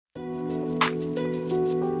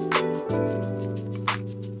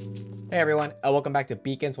Hey everyone, and welcome back to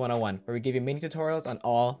Beacons 101, where we give you mini tutorials on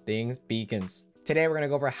all things beacons. Today we're going to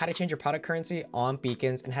go over how to change your product currency on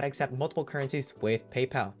beacons and how to accept multiple currencies with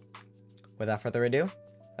PayPal. Without further ado,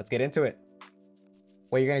 let's get into it.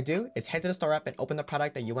 What you're going to do is head to the store app and open the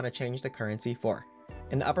product that you want to change the currency for.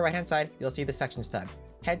 In the upper right hand side, you'll see the Sections tab.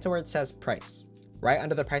 Head to where it says Price. Right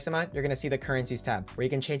under the price amount, you're going to see the Currencies tab, where you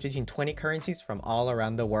can change between 20 currencies from all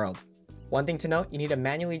around the world. One thing to note, you need to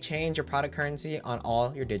manually change your product currency on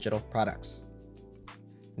all your digital products.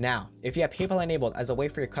 Now, if you have PayPal enabled as a way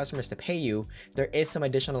for your customers to pay you, there is some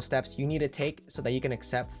additional steps you need to take so that you can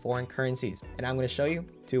accept foreign currencies, and I'm going to show you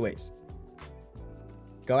two ways.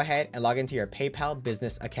 Go ahead and log into your PayPal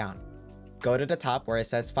business account. Go to the top where it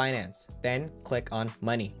says Finance, then click on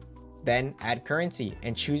Money. Then add currency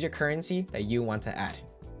and choose your currency that you want to add.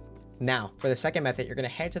 Now, for the second method, you're going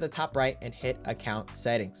to head to the top right and hit Account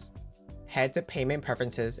Settings. Head to Payment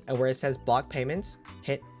Preferences, and where it says Block Payments,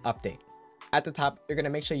 hit Update. At the top, you're going to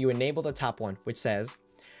make sure you enable the top one, which says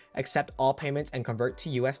Accept all payments and convert to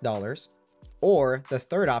US dollars, or the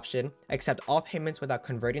third option, accept all payments without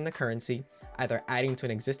converting the currency, either adding to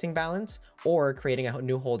an existing balance or creating a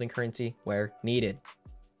new holding currency where needed.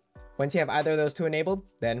 Once you have either of those two enabled,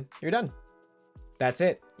 then you're done. That's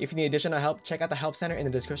it. If you need additional help, check out the help center in the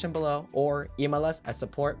description below or email us at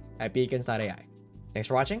support@beacons.ai. Thanks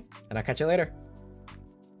for watching, and I'll catch you later.